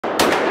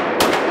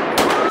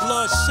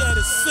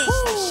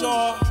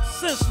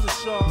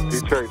senseless, y'all.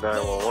 Detroit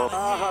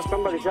 911.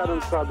 Somebody shot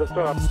inside the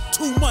store.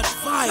 Too much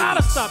violence.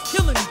 Gotta stop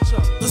killing each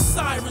other. The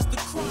sirens, the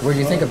crowd. What did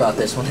you think about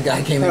this when the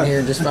guy came in here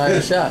and just fired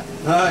a shot?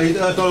 I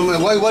told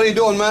him, what are you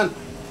doing, man?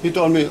 He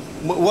told me,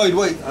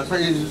 wait. I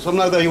said, something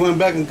like that. He went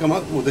back and come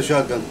up with the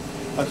shotgun.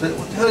 I said,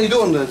 what the hell are you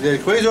doing? Are you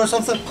crazy or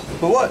something?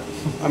 For what?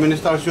 I mean, he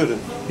started shooting.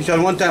 He shot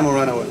one time and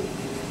ran away.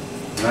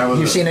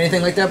 You've seen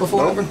anything like that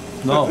before, ever?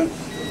 No.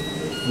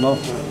 No,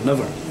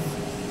 never.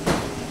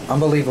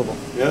 Unbelievable.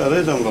 Yeah, it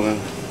is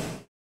unbelievable.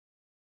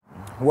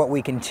 What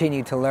we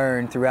continue to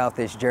learn throughout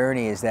this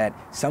journey is that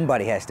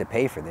somebody has to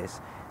pay for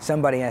this.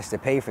 Somebody has to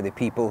pay for the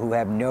people who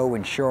have no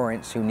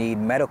insurance, who need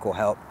medical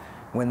help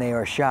when they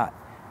are shot.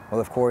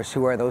 Well, of course,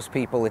 who are those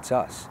people? It's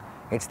us.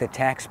 It's the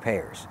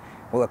taxpayers.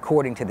 Well,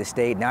 according to the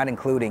state, not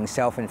including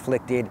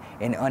self-inflicted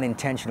and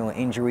unintentional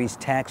injuries,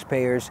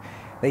 taxpayers,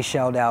 they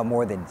shelled out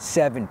more than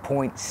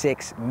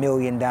 $7.6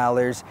 million in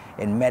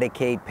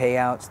Medicaid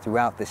payouts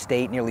throughout the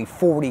state. Nearly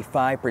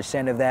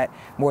 45% of that,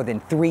 more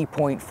than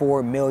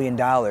 $3.4 million,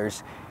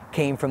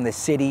 came from the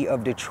city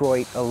of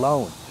Detroit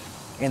alone.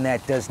 And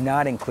that does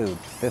not include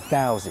the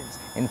thousands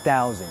and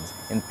thousands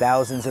and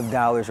thousands of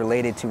dollars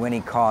related to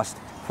any cost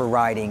for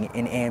riding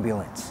an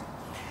ambulance.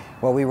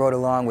 Well, we rode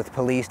along with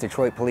police,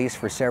 Detroit police,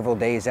 for several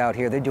days out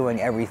here. They're doing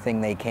everything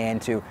they can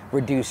to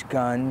reduce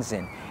guns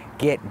and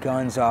get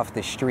guns off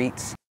the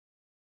streets.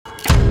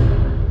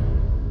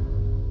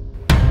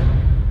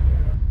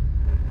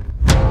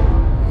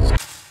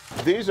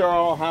 These are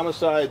all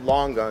homicide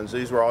long guns.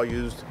 These were all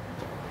used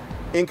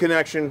in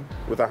connection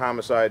with a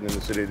homicide in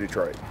the city of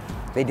Detroit.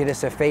 They did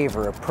us a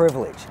favor, a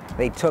privilege.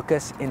 They took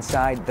us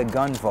inside the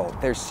gun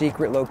vault, their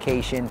secret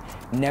location,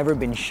 never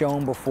been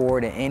shown before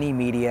to any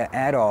media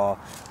at all.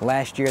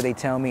 Last year, they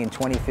tell me in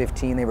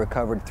 2015, they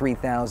recovered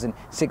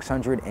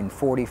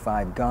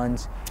 3,645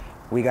 guns.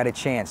 We got a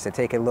chance to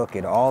take a look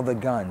at all the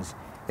guns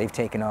they've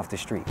taken off the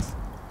streets.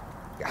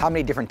 How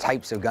many different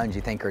types of guns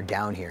you think are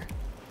down here?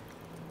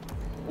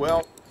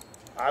 Well,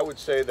 I would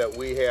say that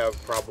we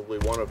have probably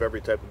one of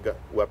every type of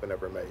weapon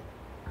ever made.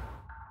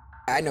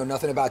 I know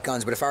nothing about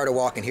guns, but if I were to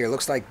walk in here, it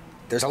looks like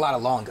there's a lot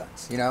of long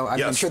guns, you know?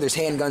 Yes. I'm sure there's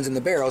handguns in the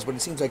barrels, but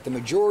it seems like the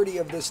majority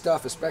of this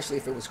stuff, especially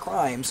if it was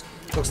crimes,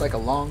 looks like a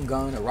long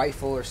gun, a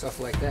rifle, or stuff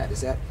like that. Is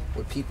that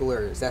what people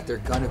are, is that their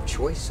gun of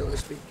choice, so to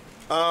speak?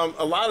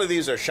 A lot of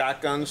these are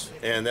shotguns,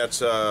 and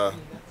that's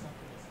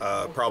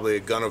probably a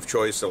gun of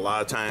choice a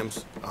lot of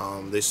times.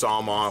 They saw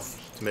them off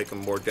to make them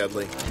more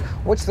deadly.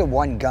 What's the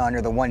one gun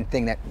or the one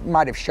thing that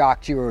might have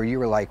shocked you, or you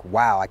were like,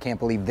 wow, I can't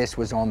believe this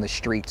was on the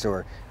streets,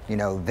 or, you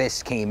know,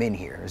 this came in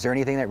here? Is there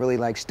anything that really,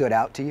 like, stood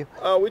out to you?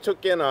 We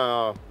took in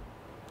a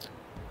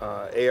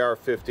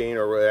AR-15,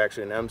 or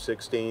actually an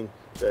M16,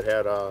 that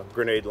had a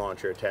grenade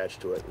launcher attached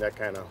to it, and that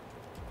kind of...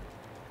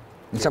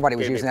 And somebody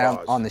was using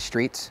that on the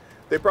streets?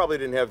 They probably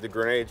didn't have the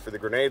grenades for the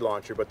grenade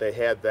launcher, but they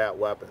had that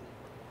weapon.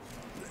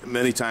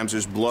 Many times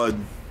there's blood,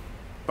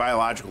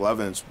 biological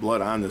evidence,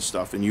 blood on this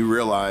stuff, and you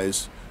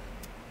realize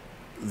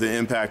the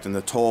impact and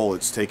the toll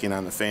it's taking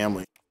on the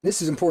family.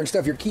 This is important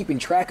stuff. You're keeping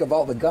track of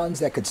all the guns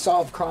that could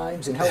solve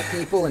crimes and help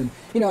people, and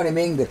you know what I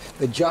mean?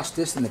 The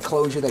justice and the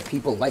closure that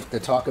people like to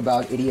talk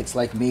about. Idiots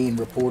like me and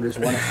reporters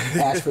want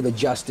to ask for the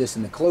justice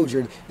and the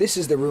closure. This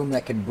is the room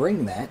that can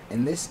bring that,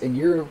 and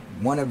you're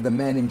one of the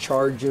men in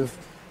charge of,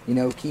 you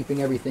know,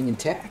 keeping everything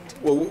intact.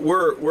 Well,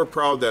 we're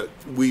proud that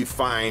we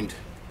find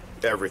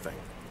everything.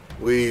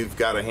 We've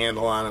got a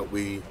handle on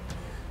it.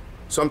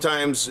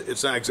 Sometimes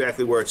it's not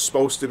exactly where it's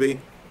supposed to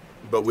be,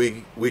 but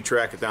we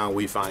track it down,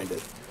 we find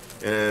it.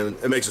 And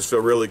it makes us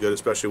feel really good,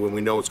 especially when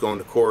we know it's going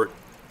to court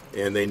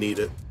and they need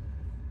it.